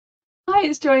Hi,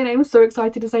 it's Joy and I'm so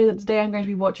excited to say that today I'm going to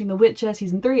be watching The Witcher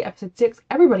Season 3, Episode 6,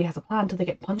 Everybody Has a Plan Till They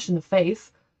Get Punched in the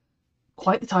Face.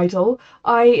 Quite the title.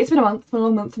 It's been a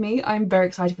long month for me. I'm very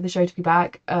excited for the show to be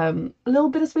back. A little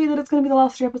bittersweet that it's going to be the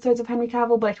last 3 episodes of Henry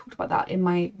Cavill, but I talked about that in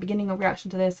my beginning of reaction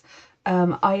to this.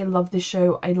 I love this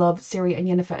show. I love Ciri and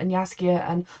Yennefer and Jaskier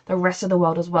and the rest of the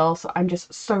world as well, so I'm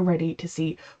just so ready to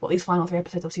see what these final 3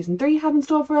 episodes of Season 3 have in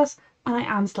store for us, and I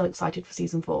am still excited for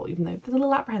Season 4, even though there's a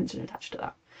little apprehension attached to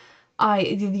that.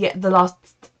 The last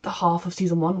half of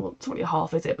season 1, well, it's not really a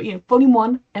half, is it? But volume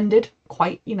 1 ended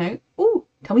quite, ooh,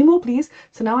 tell me more, please.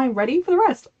 So now I'm ready for the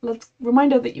rest.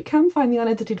 Reminder that you can find the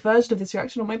unedited version of this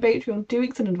reaction on my Patreon 2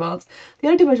 weeks in advance, the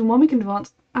edited version 1 week in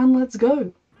advance, and let's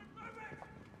go.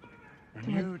 A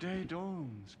new day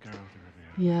dawns, Geralt of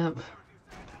Rivia. Yep.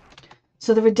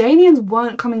 So the Redanians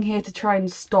weren't coming here to try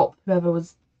and stop whoever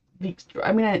was.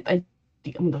 I mean,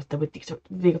 they were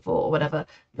Vigafort or whatever.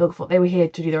 Vigafort, they were here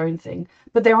to do their own thing.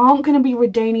 But there aren't going to be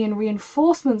Redanian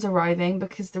reinforcements arriving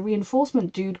because the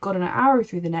reinforcement dude got an arrow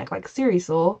through the neck like Ciri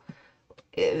saw.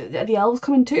 Are the elves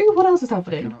coming too? What else is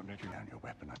happening?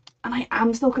 And I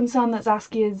am still concerned that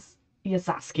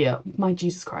Jaskier, my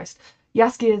Jesus Christ.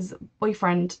 Jaskier's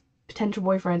boyfriend, potential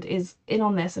boyfriend, is in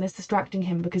on this and is distracting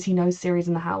him because he knows Ciri's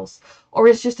in the house, or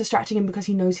is just distracting him because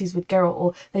he knows he's with Geralt,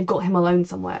 or they've got him alone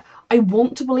somewhere. I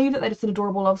want to believe that it's an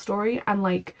adorable love story, and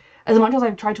like, as much as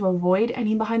I've tried to avoid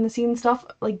any behind the scenes stuff,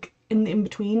 like in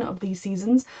between of these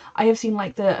seasons, I have seen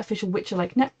like the official Witcher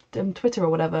like Twitter or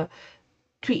whatever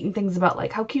tweeting things about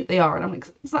like how cute they are, and I'm like,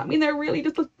 does that mean they're really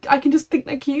just I can just think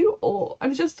they're cute, or I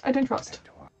don't trust.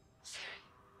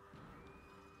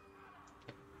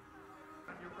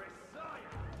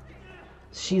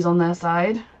 She's on their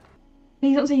side.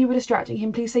 Please don't say you were distracting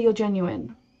him. Please say you're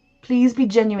genuine. Please be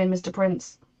genuine, Mr.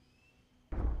 Prince.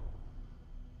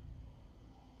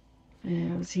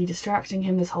 Was he distracting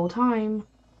him this whole time?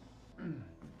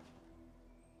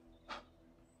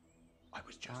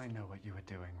 I know what you were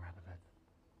doing, Radovid.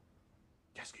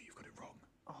 Jaskier, you've got it wrong.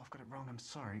 Oh, I've got it wrong. I'm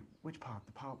sorry. Which part?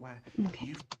 The part where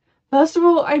you... First of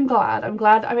all, I'm glad. I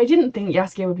mean, I didn't think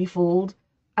Jaskier would be fooled.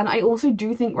 And I also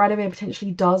do think Radovid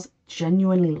potentially does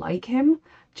genuinely like him.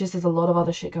 Just there's a lot of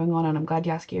other shit going on, and I'm glad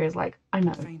Jaskier is like, I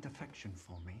know. Feigned affection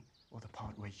for me, or the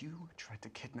part where you tried to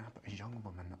kidnap a young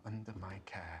woman under my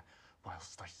care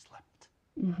whilst I slept.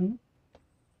 Mm-hmm.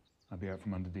 I'll be out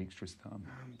from under Dijkstra's thumb.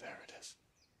 And there it is.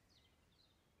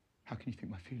 How can you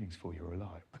think my feelings for you are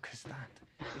alive? Because that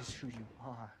is who you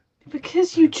are.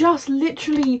 Because you just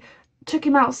literally took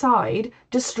him outside,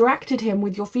 distracted him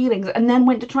with your feelings, and then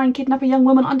went to try and kidnap a young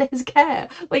woman under his care.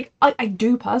 Like, I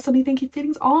do personally think his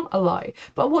feelings aren't a lie.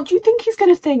 But what do you think he's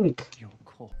going to think? Your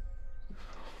call.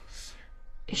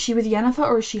 Is she with Yennefer,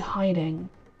 or is she hiding?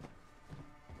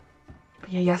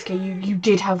 But yeah, Jaskier, you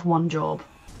did have one job.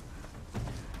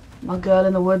 My girl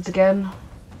in the woods again.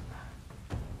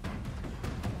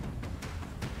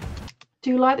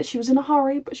 Do like that she was in a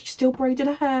hurry, but she still braided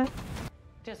her hair.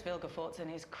 Just Vilgefortz and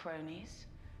his cronies.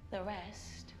 The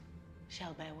rest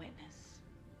shall bear witness.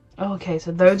 Okay,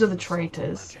 so those are the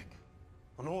traitors.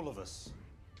 On all of us.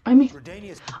 I mean,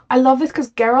 I love this because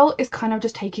Geralt is kind of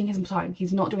just taking his time.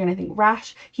 He's not doing anything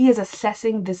rash. He is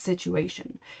assessing this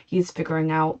situation. He is figuring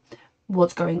out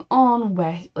what's going on,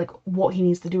 what he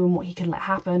needs to do and what he can let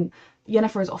happen.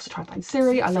 Yennefer is off to try and find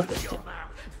Ciri. I love this too.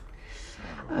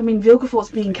 I mean,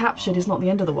 Vilgefortz being captured is not the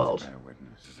end of the world.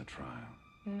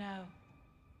 No.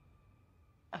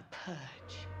 A purge.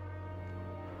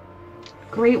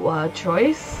 Great word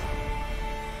choice.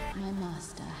 My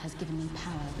master has given me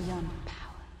power beyond power,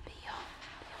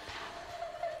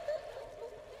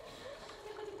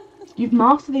 You've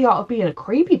mastered the art of being a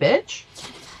creepy bitch.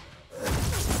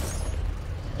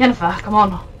 Yennefer, come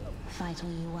on. Fight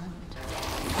all you want.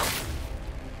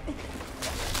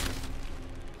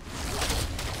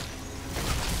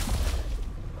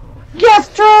 Yes,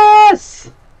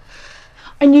 Triss!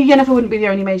 I knew Yennefer wouldn't be the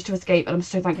only mage to escape, and I'm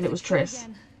so thankful it was Triss.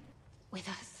 With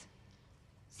us,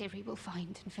 Ciri will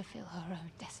find and fulfill her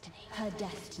own destiny. Her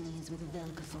destiny is with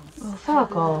Vilgefortz. Oh,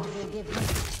 fuck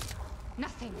off.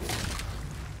 Nothing.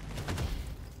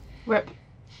 Rip.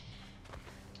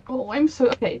 Oh, I'm so...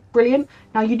 Okay, brilliant.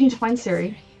 Now you need to find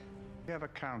Ciri. We have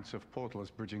accounts of portals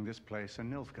bridging this place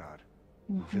and Nilfgaard.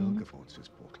 Vilgefortz's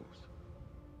portals.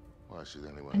 Why, she's the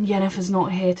only one. And Yennefer's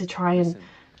not here to try and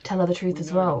tell her the truth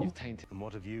as well. And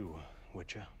what of you,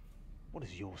 Witcher? What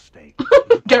is your stake?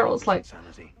 Geralt's like,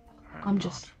 I'm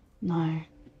just... No.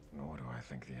 Nor do I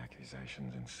think the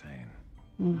accusation's insane.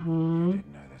 Mm-hmm. I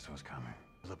didn't know this was coming.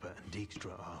 Philippa and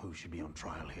Dijkstra are who should be on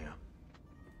trial here.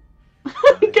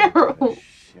 Geralt.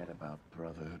 Shit about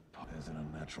brotherhood. There's an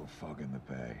unnatural fog in the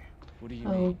bay. What do you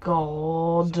Oh mean?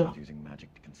 god. Someone's using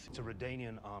magic to conceal. It's a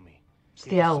Redanian army. It's If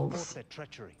the you elves. support their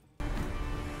treachery.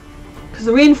 Because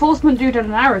the reinforcement dude had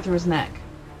an arrow through his neck.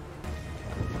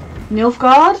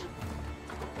 Nilfgaard?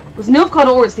 Was Nilfgaard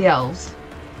or it's the elves?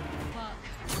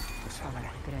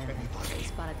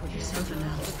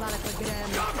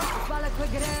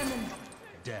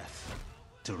 Death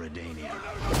to Redania.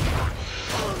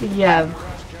 Yeah.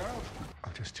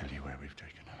 I'll just tell you where we've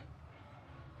taken her.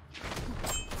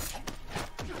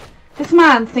 This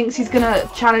man thinks he's gonna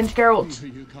challenge Geralt.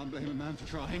 You can't blame a man for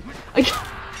trying. I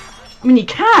mean, you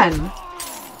can.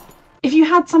 If you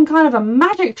had some kind of a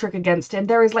magic trick against him,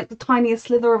 there is like the tiniest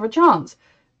slither of a chance.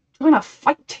 Trying to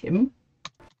fight him.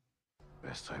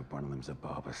 Best hope one of them's a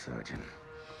barber surgeon.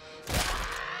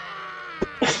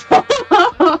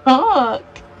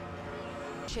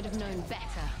 Should have known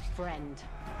better, friend.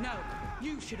 No,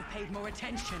 you should have paid more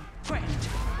attention, friend.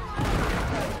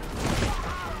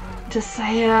 To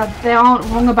say they aren't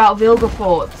wrong about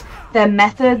Vilgefortz. Their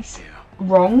methods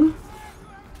wrong.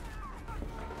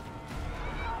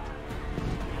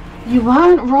 You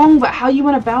weren't wrong, but how you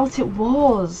went about it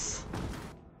was.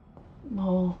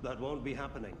 Oh, That won't be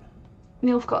happening.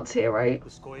 Nilfgaard's here, right? The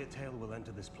Scoia'tael will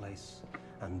enter this place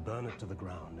and burn it to the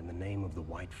ground in the name of the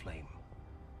White Flame.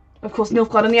 Of course,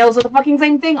 Nilfgaard and the elves are the fucking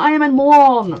same thing. I am a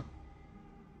moron. What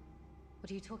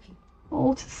are you talking?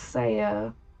 Oh, to say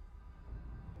I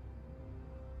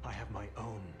have my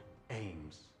own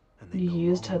aims, and they you no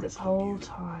used her longer this include whole you.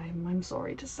 time. I'm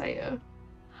sorry to say her.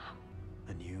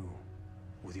 And you,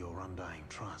 with your undying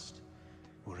trust,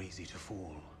 were easy to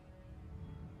fool.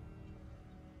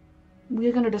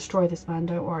 We're gonna destroy this man,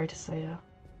 don't worry to say her.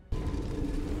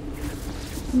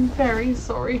 I'm very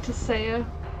sorry to say her.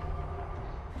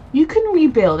 You can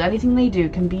rebuild. Anything they do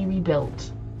can be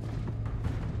rebuilt.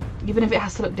 Even if it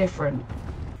has to look different.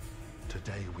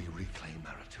 Today we reclaim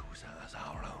Aretusa as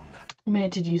our own. I mean,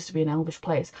 it did used to be an elvish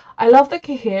place. I love that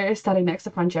Cahir is standing next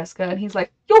to Francesca and he's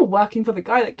like, you're working for the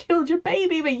guy that killed your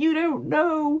baby, but you don't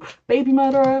know. Baby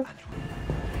murderer.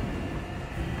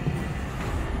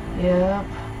 Yep.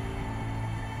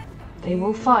 They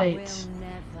will fight. Will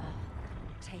never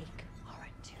take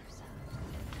Aretusa.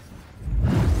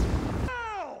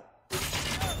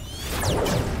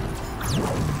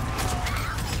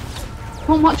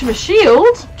 Not much of a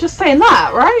shield. Just saying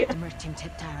that, right? Merchant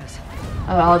tipped arrows.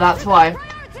 Oh, that's why.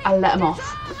 I let him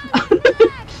off.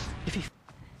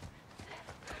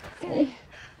 Billy.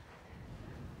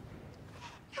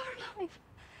 You're alive.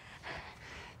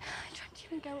 Don't you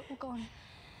and Geralt were gone.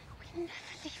 We'll never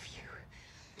leave you.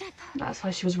 Never. That's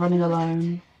why she was running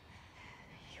alone.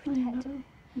 You were dead.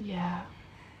 Yeah.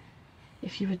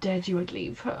 If you were dead, you would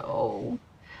leave her. Oh.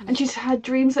 And she's had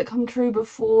dreams that come true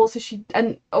before, so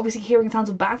and obviously hearing sounds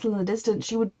of battle in the distance,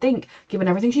 she would think, given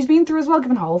everything she's been through as well,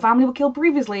 given her whole family were killed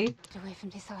previously, Get away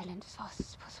from this island as fast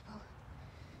as possible.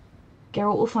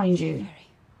 Geralt will find you. Hurry.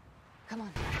 Come on.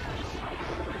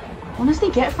 Honestly,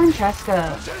 get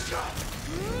Francesca.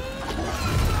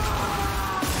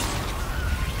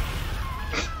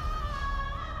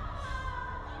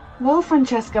 Well,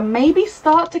 Francesca, maybe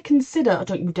start to consider, oh,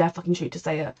 don't you dare fucking shoot to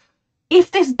say it, if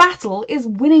this battle is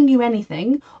winning you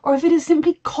anything, or if it is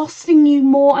simply costing you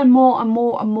more and more and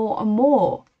more and more and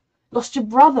more. Lost your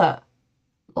brother.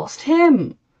 Lost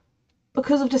him.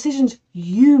 Because of decisions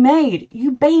you made.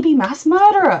 You baby mass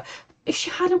murderer. If she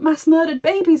hadn't mass murdered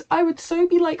babies, I would so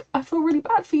be like, I feel really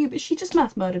bad for you, but she just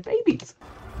mass murdered babies.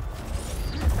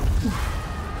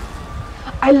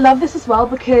 I love this as well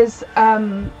because,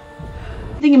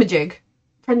 Thingamajig,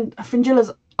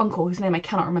 Fringilla's uncle, whose name I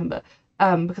cannot remember,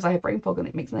 because I have brain fog and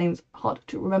it makes names hard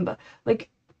to remember. Like,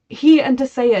 he and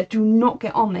Tissaia do not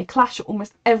get on. They clash at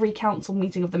almost every council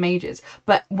meeting of the mages.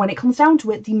 But when it comes down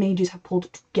to it, the mages have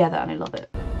pulled together and I love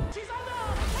it.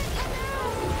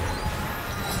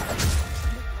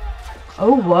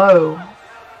 Oh, whoa.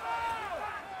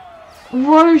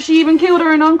 Whoa, she even killed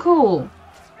her own uncle.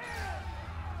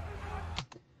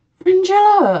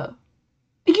 Fringilla,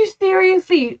 are you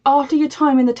seriously, after your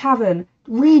time in the tavern,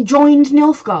 rejoined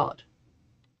Nilfgaard?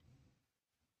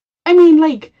 I mean,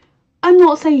 like, I'm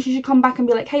not saying she should come back and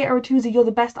be like, hey, Aretusa, you're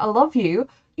the best, I love you.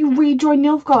 You rejoin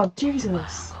Nilfgaard,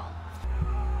 Jesus.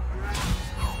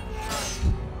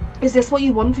 Is this what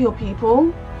you want for your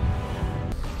people?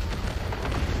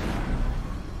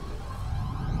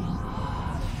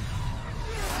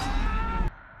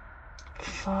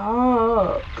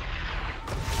 Fuck.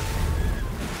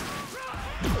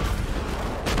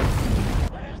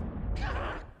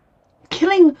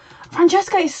 Killing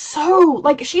Francesca is so,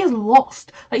 like, she is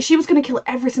lost. Like, she was gonna kill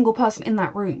every single person in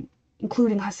that room.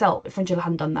 including herself, if Fringilla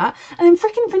hadn't done that. And then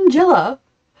freaking Fringilla,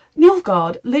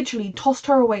 Nilfgaard, literally tossed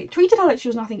her away, treated her like she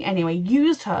was nothing anyway,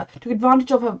 used her, took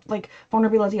advantage of her, like,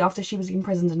 vulnerability after she was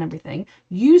imprisoned and everything,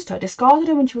 used her, discarded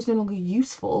her when she was no longer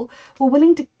useful, were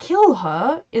willing to kill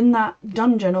her in that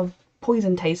dungeon of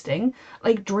poison tasting,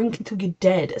 like, drink until you're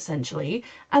dead, essentially.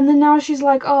 And then now she's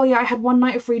like, oh yeah, I had one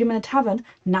night of freedom in a tavern,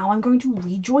 now I'm going to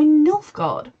rejoin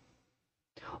Nilfgaard.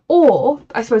 Or,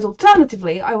 I suppose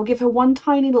alternatively, I will give her one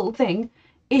tiny little thing.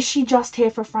 Is she just here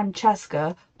for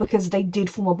Francesca because they did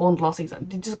form a bond last season?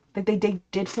 They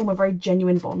did form a very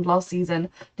genuine bond last season,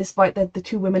 despite the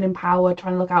two women in power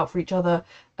trying to look out for each other,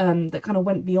 that kind of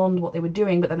went beyond what they were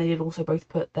doing, but then they did also both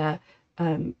put their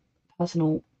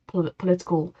personal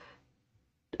political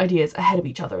ideas ahead of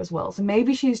each other as well. So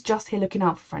maybe she's just here looking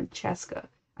out for Francesca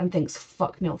and thinks,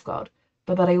 fuck Nilfgaard.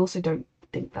 But I also don't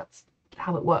think that's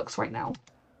how it works right now.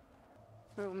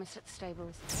 We're almost at the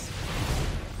stables.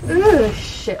 Ugh,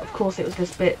 shit, of course it was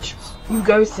this bitch. You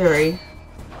go, Siri.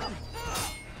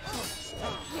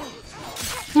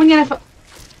 Come on, Yennefer.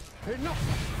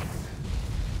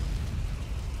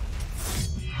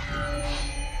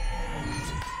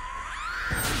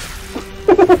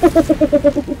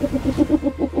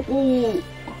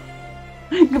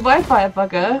 Goodbye,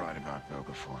 firefucker. Right about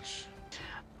Vilgefortz.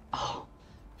 Oh,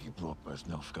 You brought both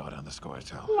Nilfgaard and the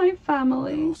Scoia'tael. my They're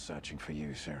family. all searching for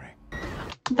you, Siri.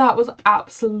 That was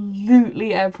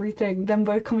absolutely everything. Them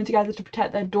both coming together to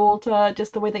protect their daughter,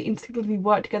 just the way they instinctively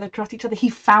work together, trust each other. He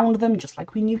found them just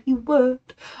like we knew he would.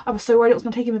 I was so worried it was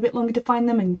going to take him a bit longer to find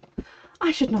them, and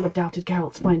I should not have doubted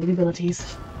Geralt's finding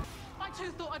abilities. I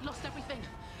too thought I'd lost everything,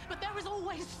 but there is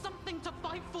always something to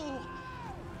fight for.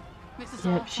 This is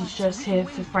Yep, our she's fight, just we can here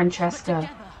win, for but Francesca. together.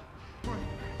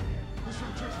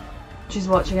 She's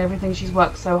watching everything she's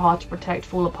worked so hard to protect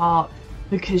fall apart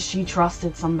because she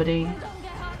trusted somebody.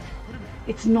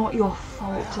 It's not your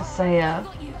fault, Tissaia.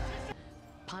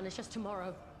 Punish us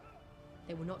tomorrow.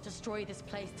 They will not destroy this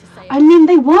place to say. I mean,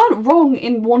 they weren't wrong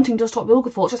in wanting to stop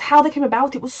Vilgefortz, just how they came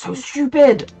about it was so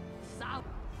stupid.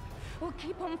 We'll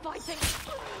keep on fighting.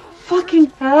 Fucking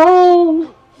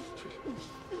hell.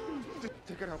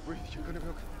 Take it out, breathe. You're gonna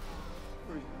milk.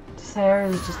 Breathe. Sarah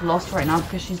is just lost right now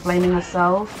because she's blaming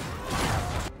herself.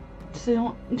 So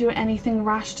don't do anything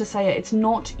rash to say it. It's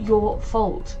not your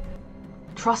fault.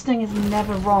 Trusting is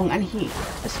never wrong, and he,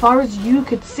 as far as you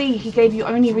could see, he gave you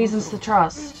only reasons to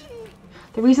trust.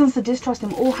 The reasons to distrust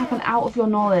him all happen out of your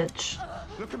knowledge.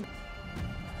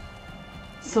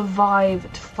 Survive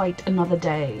to fight another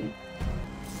day.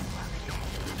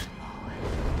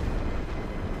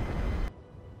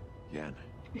 Yen.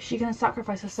 Is she gonna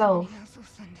sacrifice herself?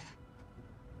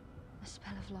 A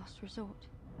spell of last resort.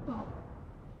 Oh.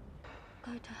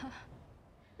 Go to her.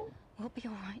 We'll be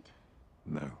alright.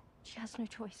 No. She has no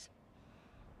choice.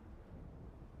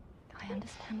 I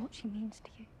understand what she means to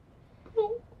you.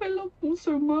 Oh, I love them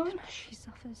so much. She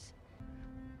suffers.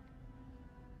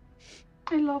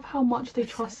 I love how much they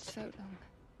We've trust searched so long,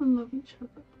 and love each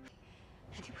other.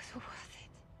 and it was all worth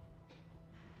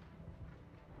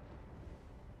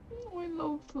it. Oh, I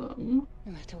love them.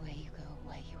 No matter where you go or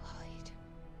where you hide,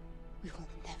 we will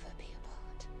never be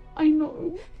apart. I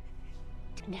know.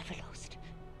 Never lost.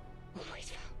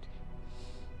 Always found.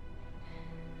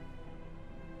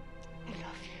 I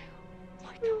love you,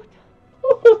 my daughter.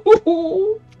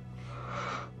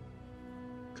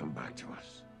 Come back to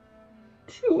us.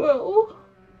 She will.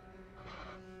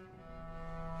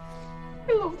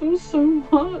 I love them so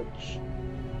much.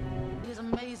 It is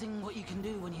amazing what you can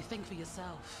do when you think for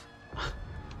yourself.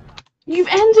 You've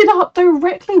ended up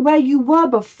directly where you were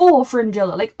before,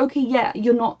 Fringilla. Like, okay, yeah,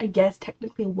 you're not, I guess,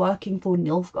 technically working for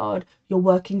Nilfgaard. You're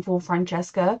working for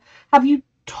Francesca. Have you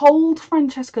told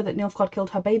Francesca that Nilfgaard killed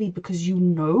her baby because you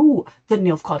know that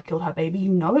Nilfgaard killed her baby?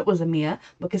 You know it was Emir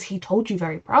because he told you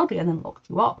very proudly and then locked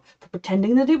you up for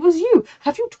pretending that it was you.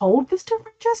 Have you told this to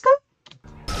Francesca?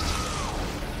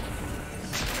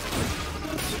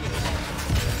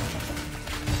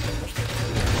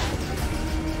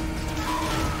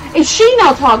 Is she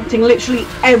now targeting literally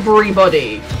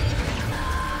everybody?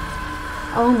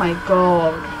 Oh my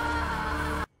god.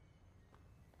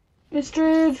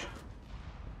 Mistrid.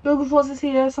 Vilgefortz is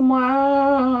here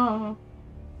somewhere.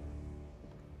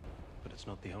 But it's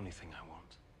not the only thing I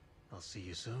want. I'll see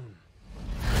you soon.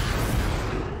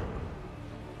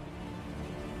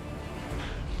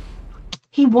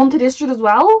 He wanted Istrid as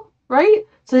well, right?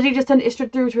 So did he just send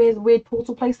Istrid through to his weird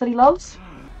portal place that he loves?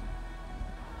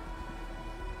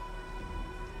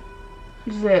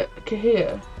 Is it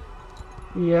Kahir?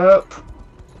 Yep.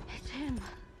 It's him.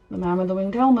 The man with the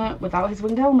winged helmet, without his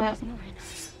winged helmet.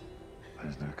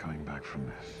 There's no coming back from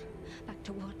this. Back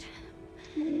to what?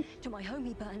 to my home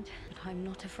he burned. But I'm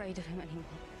not afraid of him anymore.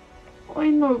 I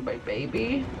know, my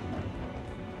baby.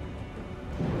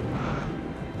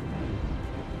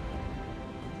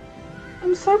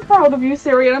 I'm so proud of you,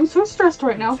 Siri, and I'm so stressed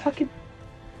right now. Fucking.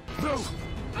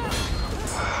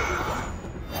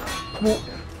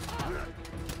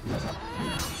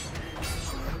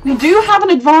 We do have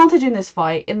an advantage in this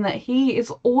fight in that he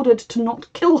is ordered to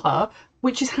not kill her,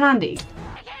 which is handy.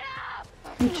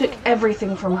 He took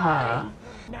everything from her.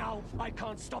 Now I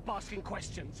can't stop asking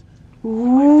questions.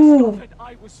 Ooh. I've discovered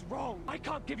I was wrong. I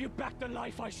can't give you back the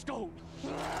life I stole.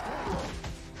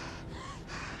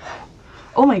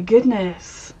 Oh my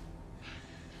goodness.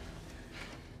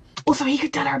 Also, he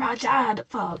could tell her about Dad.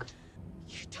 Fuck.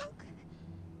 You took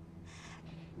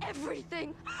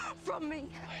everything from me.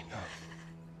 I know.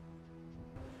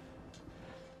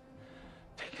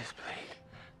 Take this blade,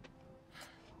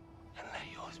 and let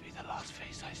yours be the last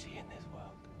face I see in this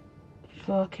world.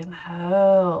 Fucking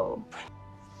hell.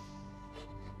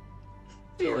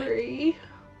 Siri.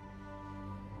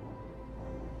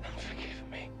 Forgive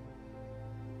me.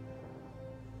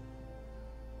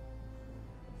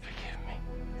 Forgive me.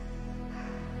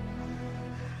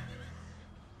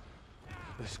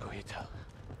 Let's go, Ita.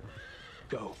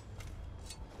 Go.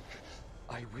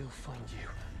 I will find you.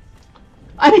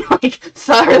 I mean, like,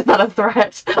 sir, is that a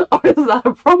threat? Or is that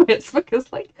a promise?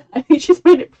 Because, like, I think she's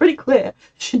made it pretty clear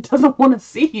she doesn't want to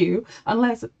see you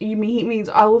unless he means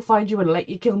I will find you and let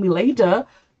you kill me later.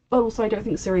 But also, I don't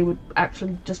think Siri would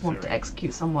actually just want to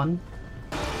execute someone.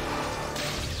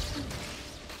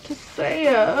 Just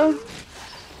say Let's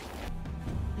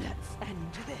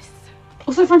end this.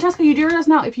 Also, Francesca, you do realize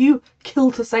now, if you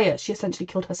kill Tisea, she essentially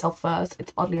killed herself first.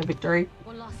 It's hardly a victory.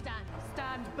 One last stand.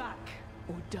 Stand back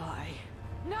or die.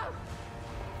 No!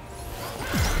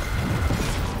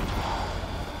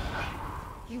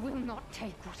 You will not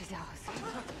take what is ours.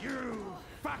 You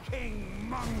fucking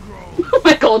mongrel! Oh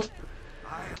my god!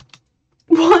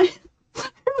 What?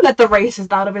 Who let the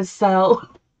racist out of his cell?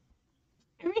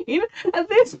 I mean, at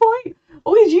this point,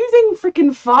 oh, he's using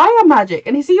freaking fire magic,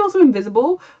 and is he also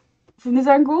invisible from this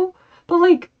angle? But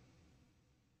like,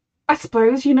 I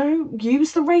suppose, you know,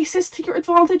 use the racist to your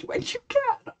advantage when you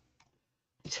can.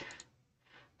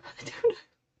 I don't know.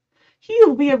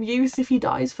 He'll be of use if he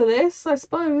dies for this, I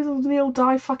suppose. And he'll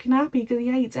die fucking happy because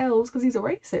he hates elves because he's a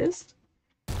racist.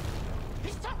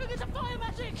 He's tapping into fire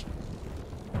magic.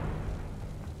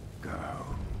 Go.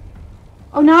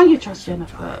 Oh, now you trust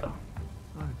Jennifer.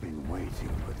 I've been waiting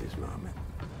for this moment.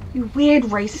 You weird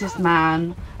racist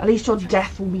man. At least your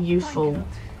death will be useful.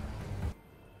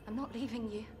 I'm not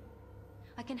leaving you.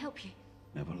 I can help you.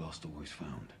 Never lost, always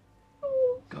found.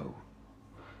 Go.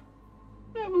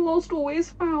 Never lost, always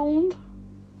found.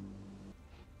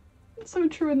 It's so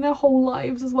true in their whole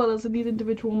lives as well as in these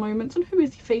individual moments. And who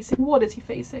is he facing? What is he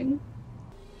facing?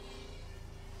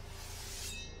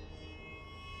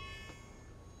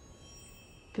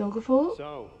 Vilgefortz?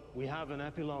 So, we have an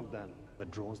epilogue then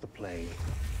that draws the play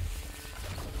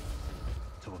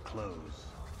to a close.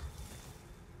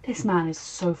 This man is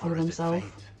so full Or of is it himself.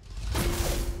 fate?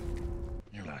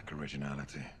 You lack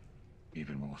originality.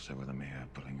 Even more so with me here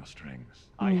pulling your strings.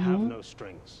 I have no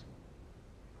strings.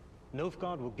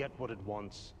 Nilfgaard will get what it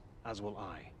wants, as will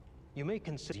I. You may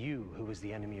consider you who is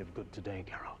the enemy of good today,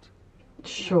 Geralt.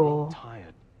 Sure. I'm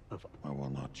tired of I will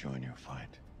not join your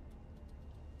fight.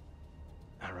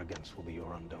 arrogance will be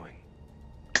your undoing.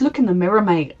 Look in the mirror,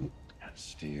 mate. And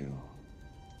steel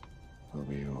will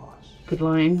be yours. Good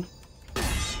line.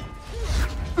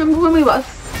 Remember when we were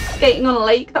skating on a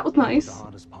lake? That was The nice.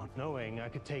 hardest part, knowing I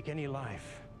could take any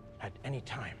life at any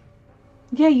time.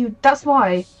 Yeah, that's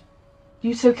why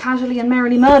you so casually and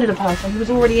merrily murdered a person who was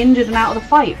already injured and out of the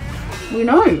fight. We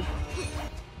know.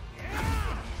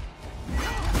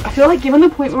 I feel like given the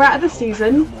point we're at this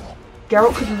season,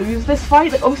 Geralt could lose this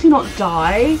fight, like obviously not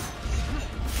die.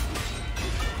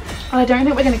 And I don't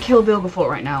think we're going to kill Vilgefortz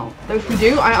right now. Though if we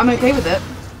do, I'm okay with it.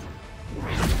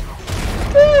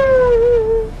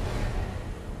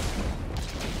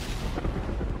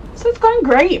 So it's going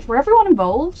great for everyone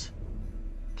involved.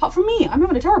 Apart from me, I'm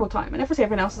having a terrible time. And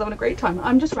everyone else is having a great time.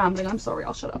 I'm just rambling, I'm sorry,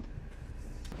 I'll shut up.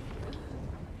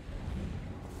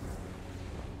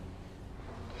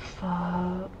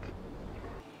 Fuck.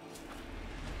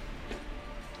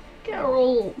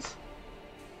 Geralt.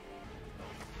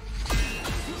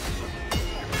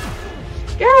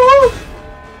 Geralt!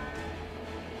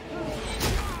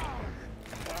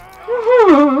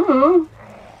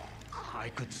 I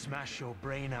could smash your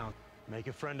brain out. Make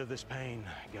a friend of this pain,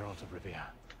 Geralt of Rivia.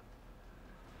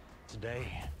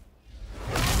 Today.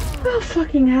 Oh,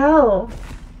 fucking hell.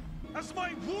 as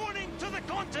my warning to the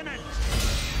continent!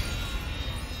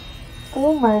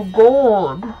 Oh my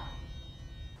god.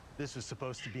 This was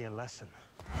supposed to be a lesson.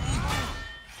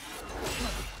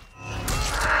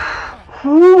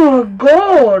 Oh my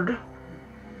god.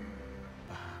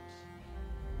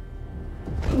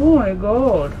 Oh my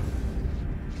god.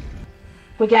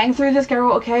 We're getting through this,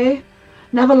 Geralt, okay?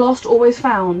 Never lost, always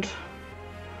found.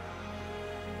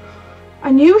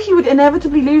 I knew he would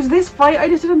inevitably lose this fight, I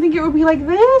just didn't think it would be like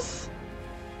this.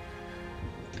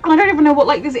 And I don't even know what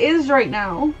like this is right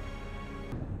now.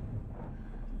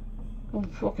 Oh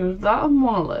fuck, is that a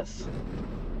monolith?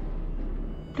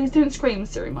 Please don't scream,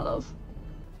 Siri, my love.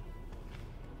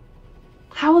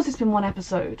 How has this been one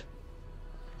episode?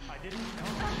 I didn't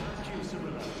come to hurt you,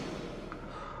 Cirilla.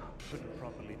 Couldn't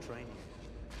properly train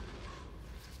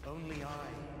you. Only I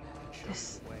can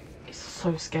show the way. It's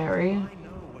so scary. I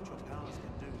know what your powers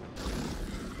can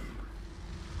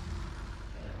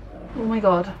do. Oh my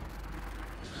god.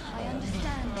 I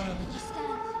understand.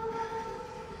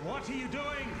 What are you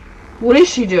doing? What is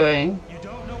she doing? You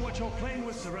don't know what you're playing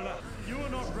with, Cirilla. You are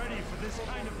not ready for this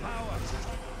kind of power.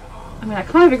 I mean, I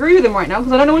kind of agree with him right now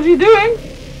because I don't know what she's doing.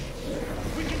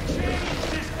 We can change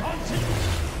this continent.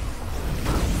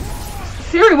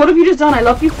 Siri, what have you just done? I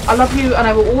love you, and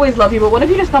I will always love you, but what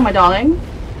have you just done, my darling?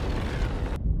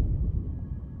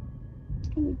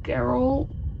 Oh, Geralt.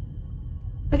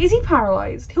 Like, is he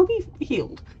paralyzed? He'll be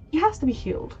healed. He has to be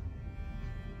healed.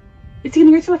 Is he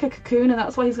gonna go through like a cocoon and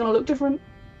that's why he's gonna look different?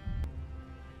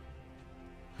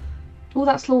 Oh,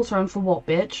 that slaughter him for what,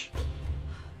 bitch?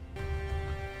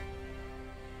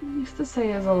 I used to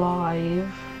say is alive.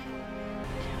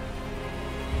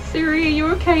 Siri, are you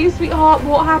okay, sweetheart?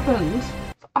 What happened?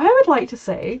 I would like to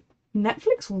say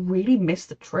Netflix really missed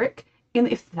the trick in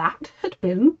if that had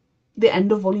been the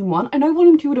end of Volume 1. I know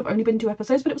Volume 2 would have only been 2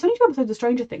 episodes, but it was only 2 episodes of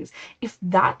Stranger Things. If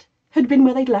that had been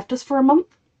where they'd left us for a month,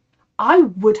 I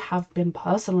would have been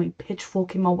personally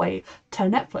pitchforking my way to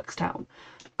Netflix town.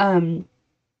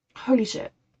 Holy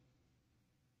shit.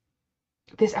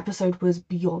 This episode was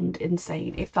beyond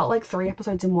insane. It felt like 3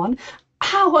 episodes in one.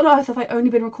 How on earth have I only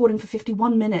been recording for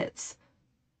 51 minutes?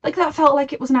 Like, that felt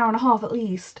like it was an hour and a half at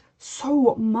least.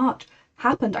 So much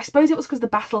happened. I suppose it was because the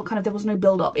battle kind of, there was no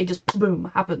build up. It just,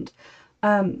 boom, happened.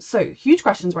 So, huge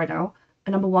questions right now.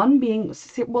 And number one being,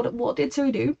 what did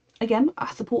Siri do? Again,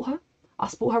 I support her. I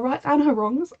support her rights and her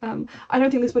wrongs. I don't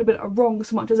think this would have been a wrong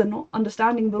so much as a not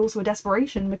understanding, but also a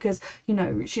desperation because, you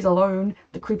know, she's alone,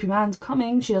 the creepy man's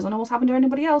coming, she doesn't know what's happened to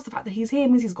anybody else, the fact that he's here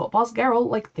means he's got past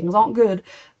Geralt, like, things aren't good.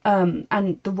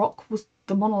 And the rock was,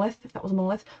 the monolith, if that was a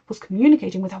monolith, was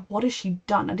communicating with her. What has she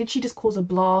done? And did she just cause a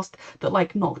blast that,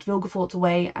 like, knocked Vilgefortz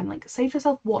away and, like, saved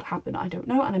herself? What happened? I don't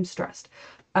know, and I'm stressed.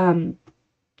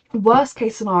 Worst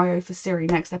case scenario for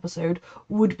Ciri next episode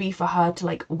would be for her to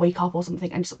like wake up or something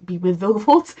and just be with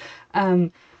Vilgefortz.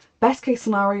 Best case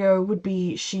scenario would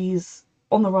be she's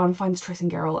on the run, finds Triss and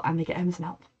Geralt, and they get him some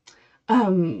help.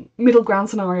 Middle ground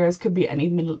scenarios could be any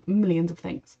millions of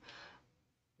things.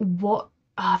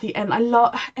 The end. I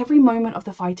love every moment of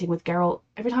the fighting with Geralt.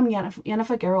 Every time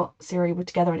Yennefer, Geralt, Ciri were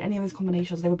together in any of these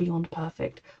combinations, they were beyond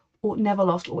perfect. Or never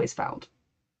lost, always found.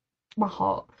 My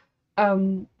heart.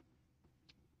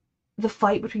 The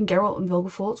fight between Geralt and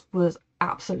Vilgefortz was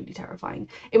absolutely terrifying.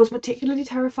 It was particularly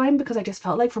terrifying because I just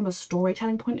felt like from a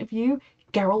storytelling point of view,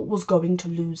 Geralt was going to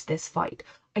lose this fight.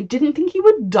 I didn't think he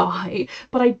would die,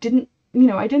 but I didn't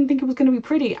think it was going to be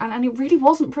pretty, and it really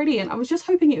wasn't pretty, and I was just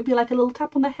hoping it would be like a little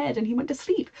tap on the head and he went to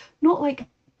sleep. Not like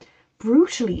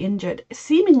brutally injured,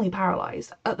 seemingly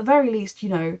paralyzed. At the very least, you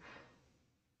know,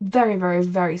 very, very,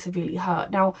 very severely hurt.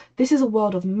 Now, this is a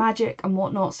world of magic and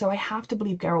whatnot, so I have to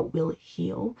believe Geralt will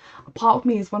heal. A part of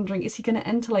me is wondering, is he going to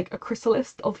enter like a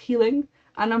chrysalis of healing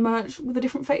and emerge with a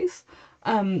different face?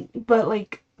 But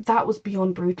like, that was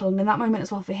beyond brutal, and in that moment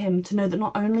as well for him to know that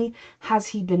not only has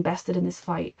he been bested in this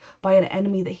fight by an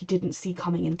enemy that he didn't see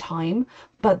coming in time,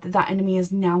 but that enemy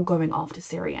is now going after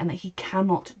Ciri and that he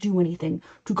cannot do anything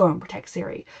to go and protect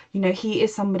Ciri. You know, he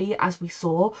is somebody, as we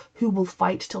saw, who will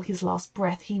fight till his last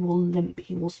breath. He will limp,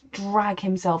 he will drag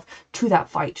himself to that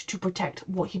fight to protect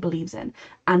what he believes in,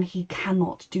 and he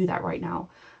cannot do that right now.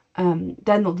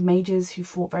 They're not the mages who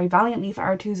fought very valiantly for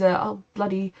Aretuza. Oh,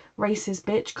 bloody racist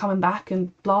bitch coming back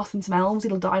and blasting some elves.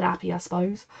 He'll die happy, I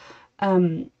suppose.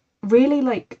 Really,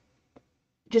 like,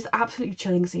 just absolutely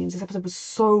chilling scenes. This episode was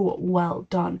so well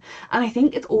done. And I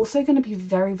think it's also going to be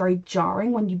very, very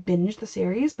jarring when you binge the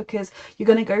series, because you're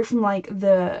going to go from, like,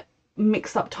 the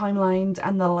mixed up timelines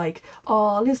and the, like,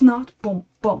 all is not boom,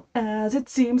 boom, as it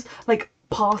seems, like,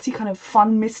 party kind of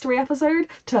fun mystery episode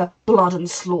to blood and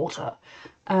slaughter.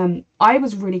 I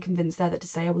was really convinced there that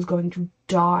Tissaia was going to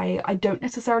die. I don't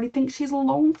necessarily think she's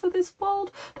long for this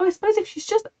world, though I suppose if she's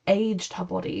just aged her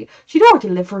body, she'd already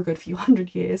live for a good few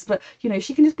hundred years, but you know,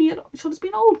 she'll just be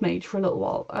an old mage for a little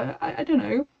while. I don't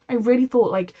know. I really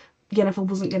thought like Yennefer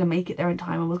wasn't going to make it there in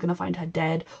time and was going to find her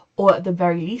dead, or at the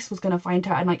very least was going to find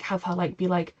her and like have her like be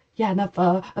like, yeah,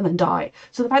 never, and then die.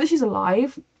 So the fact that she's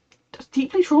alive,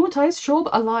 deeply traumatized, sure,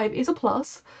 but alive is a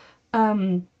plus.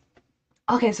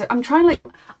 Okay, so I'm trying like,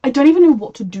 I don't even know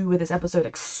what to do with this episode,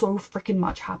 like so freaking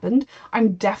much happened.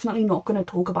 I'm definitely not going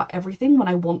to talk about everything when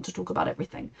I want to talk about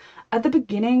everything. At the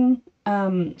beginning,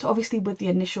 so obviously with the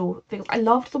initial things, I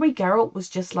loved the way Geralt was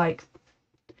just like,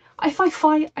 if I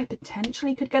fight, I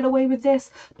potentially could get away with this,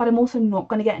 but I'm also not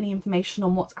going to get any information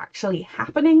on what's actually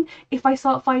happening if I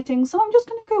start fighting, so I'm just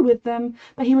going to go with them.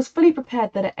 But he was fully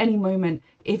prepared that at any moment,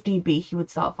 if need be, he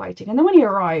would start fighting. And then when he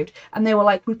arrived, and they were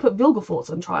like, we put Vilgefortz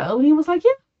on trial, and he was like,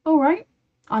 yeah, alright.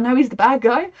 I know he's the bad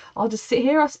guy. I'll just sit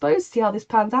here, I suppose, see how this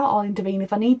pans out. I'll intervene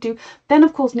if I need to. Then,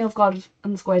 of course, Nilfgaard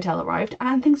and Scoia'tael arrived,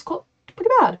 and things got pretty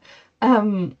bad.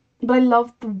 But I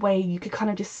loved the way you could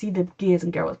kind of just see the gears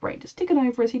in Geralt's brain just ticking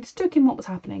over as he just took in what was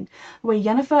happening. The way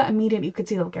Yennefer immediately could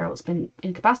see that Geralt's been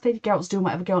incapacitated, Geralt's doing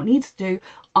whatever Geralt needs to do.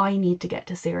 I need to get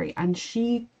to Ciri, and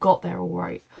she got there all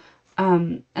right.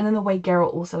 And then the way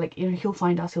Geralt also, like, you know, he'll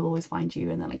find us, he'll always find you,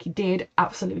 and then like he did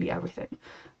absolutely everything.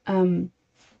 I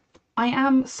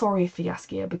am sorry for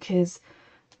Jaskier, because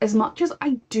as much as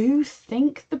I do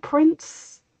think the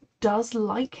prince does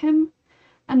like him,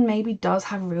 and maybe does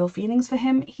have real feelings for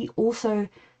him, he also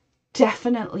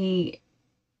definitely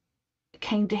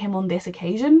came to him on this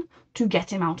occasion to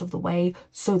get him out of the way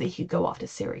so that he could go after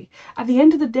Ciri. At the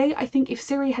end of the day, I think if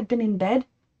Ciri had been in bed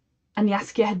and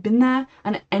Jaskier had been there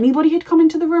and anybody had come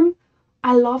into the room,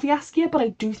 I love Jaskier, but I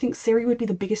do think Ciri would be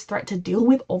the biggest threat to deal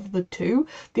with of the two.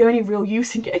 The only real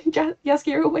use in getting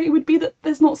Jaskier away would be that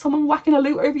there's not someone whacking a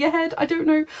lute over your head. I don't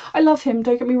know. I love him,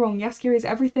 don't get me wrong. Jaskier is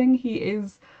everything. He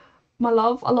is my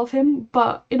love, I love him,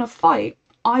 but in a fight,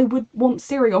 I would want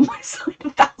Ciri on my side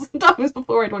 1,000 times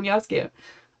before I'd want Jaskier.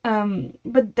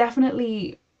 But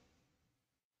definitely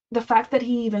the fact that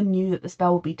he even knew that the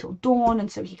spell would be till dawn,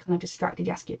 and so he kind of distracted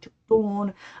Jaskier till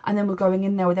dawn, and then we're going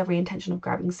in there with every intention of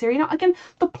grabbing Ciri. Now, again,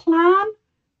 the plan,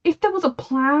 if there was a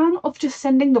plan of just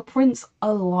sending the prince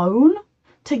alone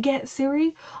to get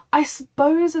Ciri, I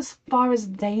suppose as far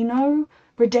as they know,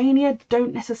 Redania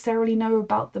don't necessarily know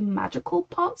about the magical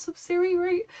parts of Ciri,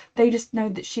 right? They just know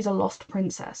that she's a lost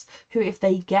princess who, if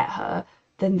they get her,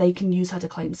 then they can use her to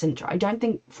claim Sintra. I don't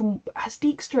think from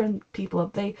Dijkstra and people,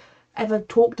 have they ever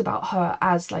talked about her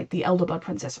as like the Elder Blood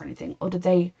princess or anything, or did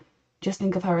they just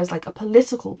think of her as like a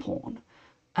political pawn?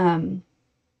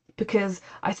 Because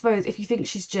I suppose if you think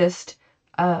she's just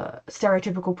a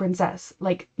stereotypical princess,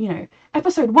 like, you know,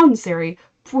 episode 1 Ciri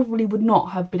probably would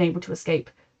not have been able to escape,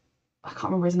 I can't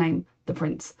remember his name, the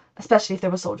prince, especially if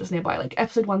there were soldiers nearby. Like,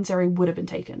 episode 1 Ciri would have been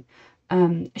taken.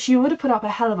 She would have put up a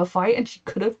hell of a fight, and she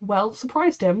could have, well,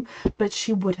 surprised him, but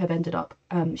she would have ended up,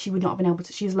 she would not have been able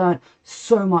to. She's learned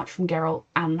so much from Geralt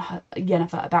and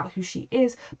Yennefer about who she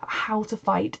is, about how to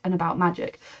fight, and about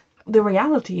magic. The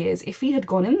reality is, if he had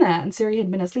gone in there and Ciri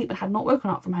had been asleep and had not woken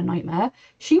up from her nightmare,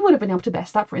 she would have been able to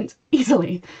best that prince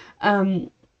easily.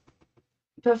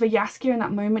 But for Jaskier in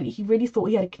that moment, he really thought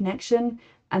he had a connection,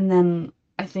 and then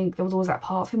I think there was always that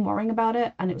part of him worrying about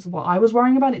it, and it was what I was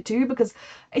worrying about it too, because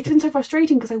it's been so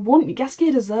frustrating, because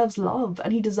Jaskier deserves love,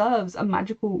 and he deserves a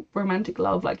magical romantic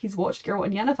love like he's watched Geralt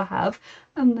and Yennefer have,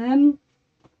 and then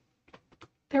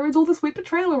there is all this weird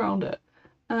betrayal around it.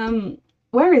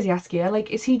 Where is Jaskier? Like,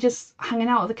 is he just hanging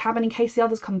out at the cabin in case the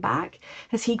others come back?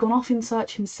 Has he gone off in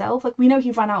search himself? Like, we know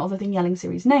he ran out of the thing yelling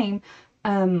Ciri's name.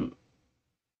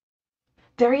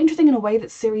 Very interesting in a way that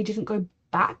Ciri didn't go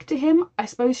back to him. I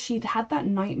suppose she'd had that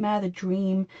nightmare, the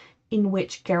dream in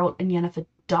which Geralt and Yennefer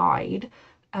died.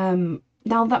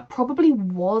 Now that probably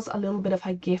was a little bit of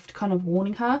her gift kind of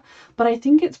warning her, but I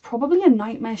think it's probably a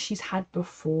nightmare she's had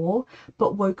before,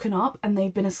 but woken up and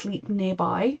they've been asleep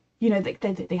nearby. You know,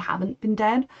 they haven't been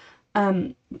dead.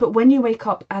 But when you wake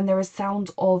up and there is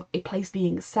sounds of a place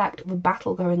being sacked, of a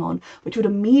battle going on, which would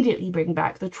immediately bring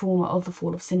back the trauma of the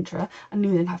fall of Sintra and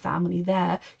losing her family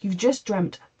there, you've just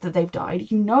dreamt that they've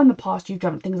died. You know in the past you've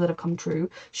dreamt things that have come true.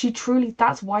 She truly,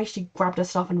 that's why she grabbed her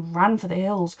stuff and ran for the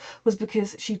hills, was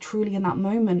because she truly in that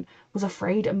moment was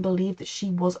afraid and believed that she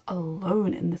was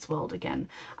alone in this world again.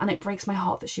 And it breaks my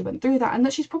heart that she went through that, and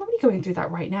that she's probably going through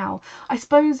that right now. I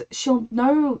suppose she'll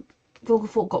know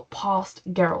Vilgefortz got past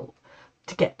Geralt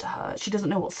to get to her. She doesn't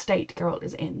know what state Geralt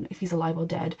is in, if he's alive or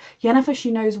dead. Yennefer, she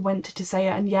knows went to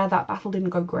Tissaia, and yeah, that battle didn't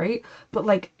go great, but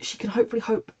like, she can hopefully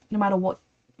hope no matter what,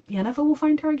 Yennefer will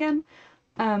find her again.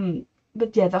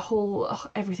 But yeah, the whole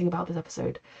everything about this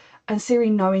episode, and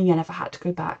Ciri knowing Yennefer had to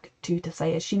go back to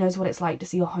Thesea. She knows what it's like to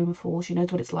see your home fall. She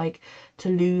knows what it's like to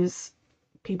lose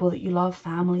people that you love,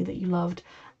 family that you loved,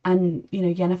 and you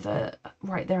know, Yennefer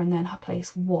right there and then her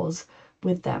place was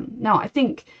with them. Now I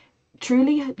think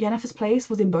truly Yennefer's place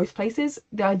was in both places.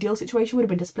 The ideal situation would have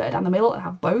been to split it down the middle and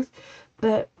have both,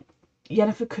 but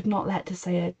Yennefer could not let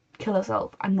Thesea kill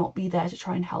herself and not be there to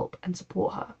try and help and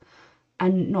support her,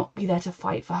 and not be there to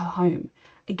fight for her home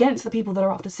against the people that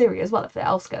are after Ciri as well. If the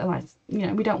elves get the nice, you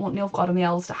know, we don't want Nilfgaard and the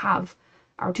elves to have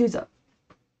Aretuza.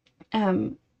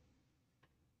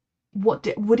 Would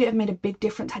it have made a big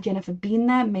difference had Yennefer been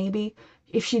there? Maybe.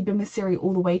 If she'd been with Ciri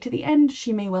all the way to the end,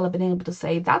 she may well have been able to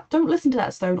say that, don't listen to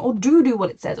that stone, or do what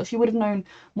it says, or she would have known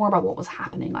more about what was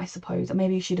happening, I suppose, and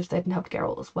maybe she'd have stayed and helped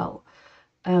Geralt as well.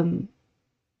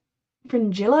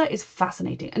 Fringilla is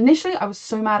fascinating. Initially, I was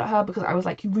so mad at her because I was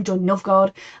like, you rejoined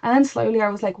Nilfgaard. And then slowly I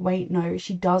was like, wait, no,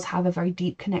 she does have a very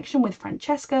deep connection with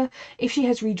Francesca. If she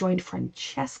has rejoined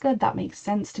Francesca, that makes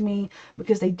sense to me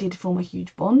because they did form a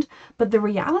huge bond. But the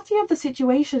reality of the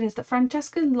situation is that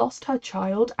Francesca lost her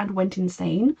child and went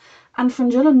insane. And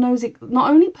Fringilla knows it,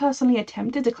 not only personally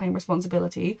attempted to claim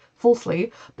responsibility,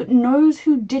 falsely, but knows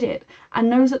who did it. And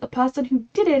knows that the person who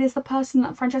did it is the person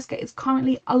that Francesca is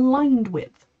currently aligned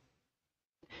with.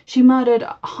 She murdered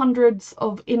hundreds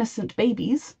of innocent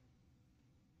babies.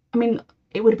 I mean,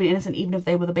 it would have been innocent even if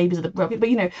they were the babies of the but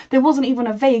you know, there wasn't even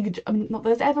a vague, I mean, not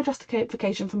there's ever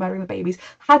justification for murdering the babies.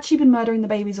 Had she been murdering the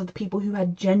babies of the people who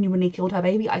had genuinely killed her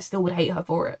baby, I still would hate her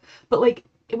for it. But like,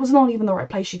 it was not even the right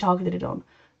place she targeted it on.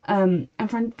 And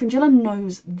Fringilla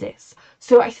knows this.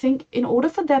 So I think in order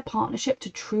for their partnership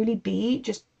to truly be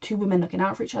just two women looking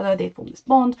out for each other, they form this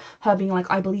bond, her being like,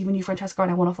 I believe in you, Francesca, and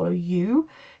I want to follow you,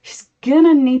 she's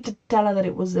gonna need to tell her that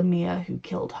it was Amir who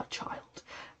killed her child.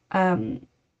 And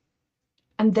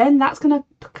then that's gonna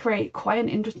create quite an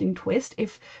interesting twist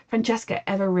if Francesca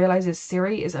ever realizes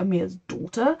Ciri is Amir's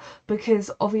daughter, because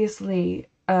obviously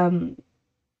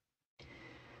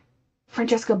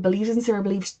Francesca believes in Ciri,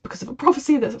 believes because of a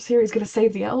prophecy that Ciri is going to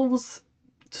save the elves,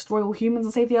 destroy all humans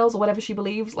and save the elves, or whatever she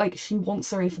believes. Like, she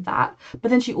wants Ciri for that. But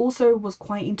then she also was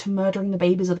quite into murdering the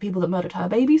babies of the people that murdered her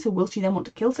baby, so will she then want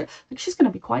to kill Ciri? Like, she's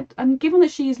going to be quite... And given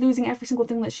that she's losing every single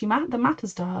thing that that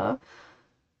matters to her,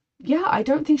 yeah, I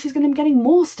don't think she's going to be getting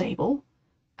more stable.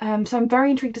 So I'm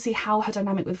very intrigued to see how her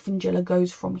dynamic with Fringilla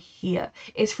goes from here.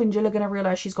 Is Fringilla going to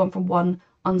realise she's gone from one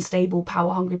unstable,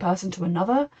 power-hungry person to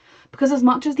another? Because as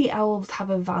much as the elves have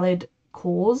a valid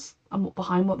cause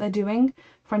behind what they're doing,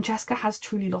 Francesca has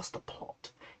truly lost the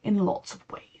plot in lots of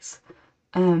ways.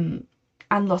 And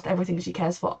lost everything she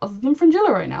cares for other than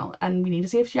Fringilla right now. And we need to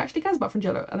see if she actually cares about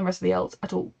Fringilla and the rest of the elves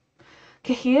at all.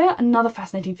 Cahir, another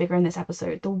fascinating figure in this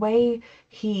episode. The way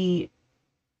he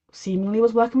seemingly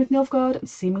was working with Nilfgaard and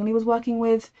seemingly was working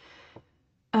with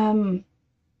the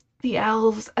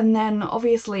elves, and then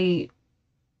obviously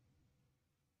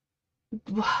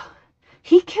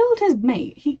he killed his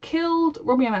mate. He killed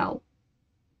Robbie Amell.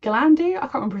 Galandi? I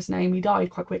can't remember his name. He died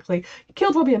quite quickly. He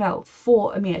killed Robbie Amell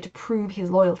for Amir to prove his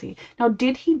loyalty. Now,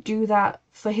 did he do that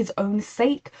for his own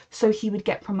sake, so he would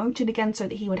get promoted again, so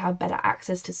that he would have better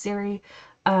access to Ciri?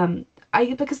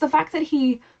 Because the fact that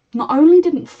he not only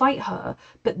didn't fight her,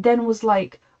 but then was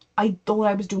like, I thought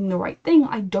I was doing the right thing.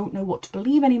 I don't know what to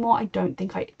believe anymore. I don't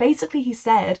think I... Basically, he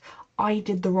said, I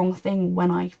did the wrong thing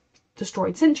when I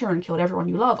destroyed Cintra and killed everyone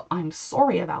you love. I'm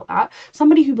sorry about that.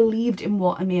 Somebody who believed in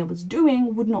what Amir was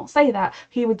doing would not say that.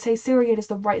 He would say, Ciri, it is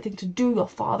the right thing to do. Your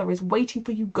father is waiting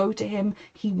for you. Go to him.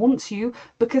 He wants you.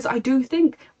 Because I do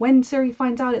think when Ciri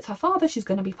finds out it's her father, she's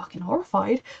going to be fucking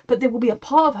horrified. But there will be a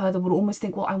part of her that will almost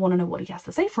think, well, I want to know what he has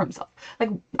to say for himself. Like,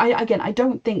 I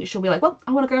don't think she'll be like, well,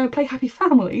 I want to go and play Happy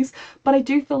Families. But I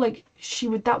do feel like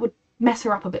that would mess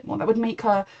her up a bit more. That would make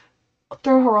her,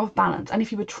 throw her off balance. And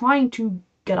if you were trying to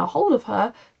get a hold of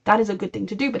her, that is a good thing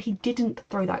to do. But he didn't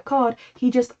throw that card.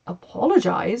 He just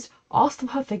apologized, asked for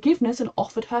her forgiveness, and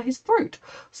offered her his throat.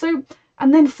 So,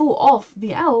 and then fought off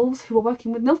the elves who were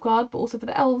working with Nilfgaard, but also for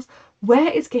the elves.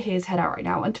 Where is Cahir's head at right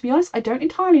now? And to be honest, I don't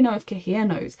entirely know if Cahir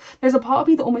knows. There's a part of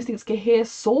me that almost thinks Cahir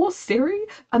saw Ciri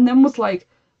and then was like,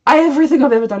 everything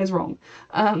I've ever done is wrong.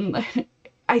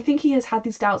 I think he has had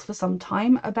these doubts for some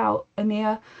time about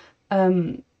Amir.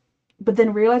 But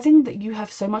then realizing that you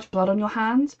have so much blood on your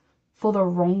hands for the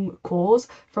wrong cause,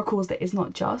 for a cause that is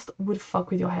not just, would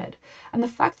fuck with your head. And the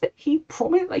fact that he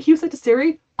promised, like he said to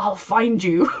Ciri, I'll find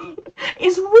you,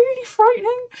 is really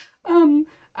frightening. And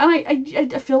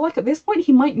I feel like at this point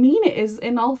he might mean it is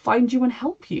in I'll find you and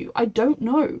help you. I don't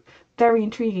know. very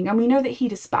intriguing. And we know that he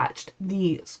dispatched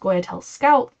the Scoia'tael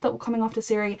scout that were coming after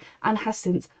Ciri and has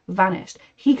since vanished.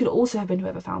 He could also have been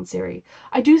whoever found Ciri.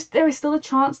 There is still a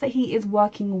chance that he is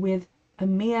working with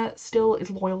Emir, still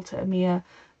is loyal to Emir,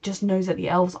 just knows that the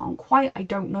elves aren't quite. I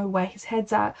don't know where his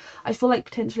head's at. I feel like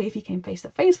potentially if he came face to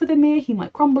face with Emir, he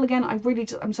might crumble again.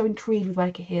 I'm so intrigued with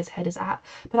where Cahir's head is at.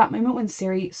 But that moment when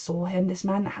Ciri saw him, this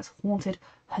man that has haunted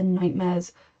her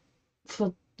nightmares,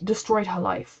 destroyed her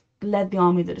life, led the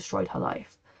army that destroyed her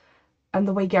life. And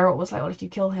the way Geralt was like, well, if you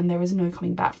kill him, there is no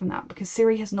coming back from that, because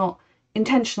Ciri has not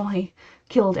intentionally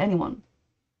killed anyone.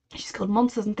 She's killed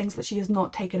monsters and things, but she has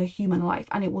not taken a human life,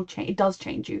 and it will change. It does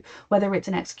change you, whether it's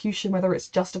an execution, whether it's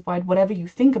justified, whatever you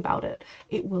think about it,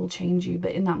 it will change you.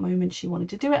 But in that moment, she wanted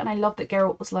to do it, and I love that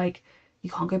Geralt was like, you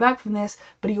can't go back from this,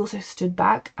 but he also stood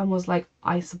back and was like,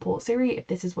 I support Ciri. If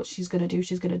this is what she's going to do,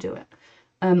 she's going to do it.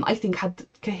 I think had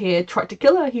Cahir tried to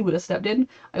kill her, he would have stepped in.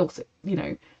 I also, you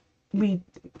know, we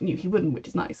knew he wouldn't, which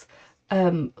is nice.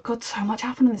 God, so much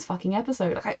happened in this fucking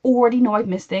episode. Like, I already know I've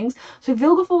missed things. So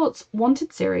Vilgefortz wanted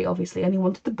Ciri, obviously, and he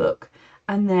wanted the book.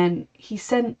 And then he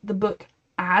sent the book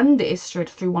and Istrid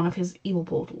through one of his evil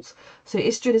portals. So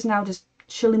Istrid is now just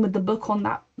chilling with the book on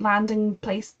that landing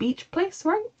place, beach place,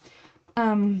 right?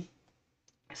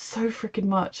 So freaking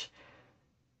much.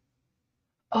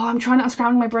 Oh, I'm trying to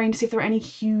unscramble my brain to see if there are any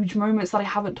huge moments that I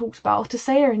haven't talked about. To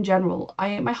say her in general,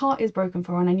 my heart is broken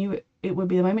for her, and I knew it would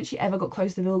be the moment she ever got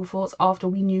close to Vilgefortz after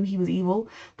we knew he was evil.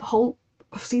 The whole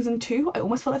of season 2, I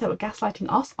almost felt like they were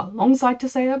gaslighting us alongside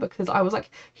Tissaia, because I was like,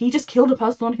 he just killed a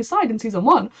person on his side in season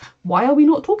 1. Why are we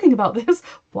not talking about this?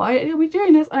 Why are we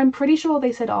doing this? And I'm pretty sure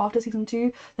they said after season 2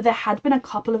 that there had been a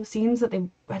couple of scenes that they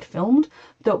had filmed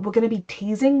that were going to be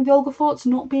teasing Vilgefortz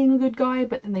not being a good guy,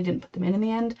 but then they didn't put them in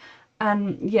the end.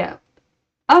 And yeah,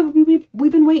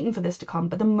 we've been waiting for this to come,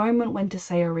 but the moment when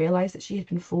Tissaia realised that she had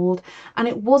been fooled, and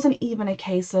it wasn't even a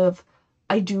case of,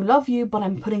 I do love you, but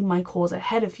I'm putting my cause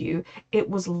ahead of you. It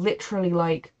was literally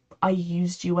like, I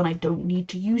used you and I don't need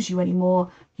to use you anymore.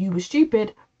 You were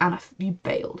stupid and you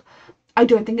bailed. I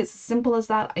don't think it's as simple as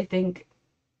that. I think,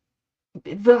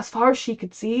 as far as she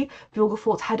could see,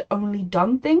 Vilgefortz had only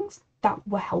done things that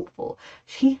were helpful.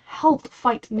 He helped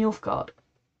fight Nilfgaard.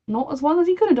 Not as well as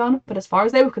he could have done, but as far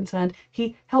as they were concerned,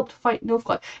 he helped fight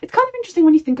Nilfgaard. It's kind of interesting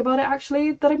when you think about it,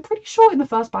 actually, that I'm pretty sure in the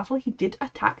first battle he did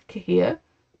attack Cahir,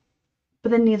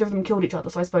 but then neither of them killed each other,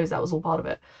 so I suppose that was all part of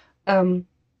it. You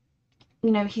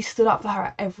know, he stood up for her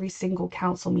at every single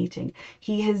council meeting.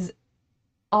 He has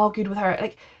argued with her.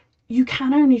 Like, you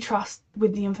can only trust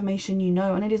with the information you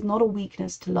know, and it is not a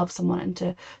weakness to love someone and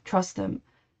to trust them.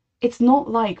 It's not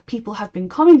like people have been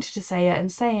coming to Tissaia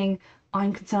and saying,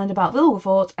 I'm concerned about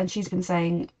Vilgefortz, and she's been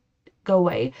saying, go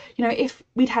away. You know, if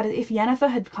Yennefer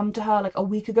had come to her like a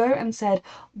week ago and said,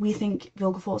 we think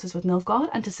Vilgefortz is with Nilfgaard,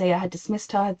 and Tissaia had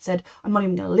dismissed her, had said, I'm not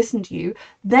even going to listen to you,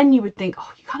 then you would think,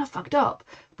 oh, you kind of fucked up,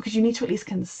 because you need to at least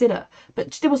consider.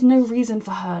 But there was no reason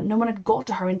for her. No one had got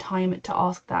to her in time to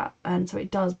ask that, and so it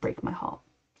does break my heart.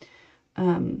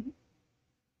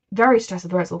 Very stressed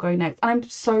with where it's all going next. And I'm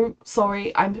so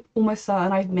sorry. I'm almost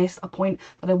certain I've missed a point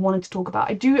that I wanted to talk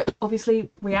about. I do obviously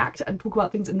react and talk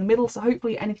about things in the middle, so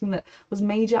hopefully anything that was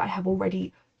major I have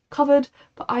already covered.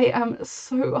 But I am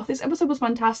so... Oh, this episode was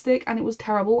fantastic and it was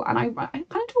terrible, and I kind of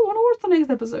don't want to watch the next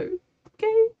episode.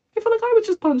 Okay? I feel like I was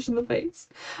just punched in the face.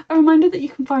 A reminder that you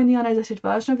can find the unedited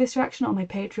version of this reaction on my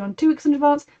Patreon 2 weeks in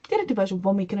advance, the edited version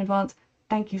 1 week in advance.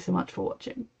 Thank you so much for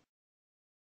watching.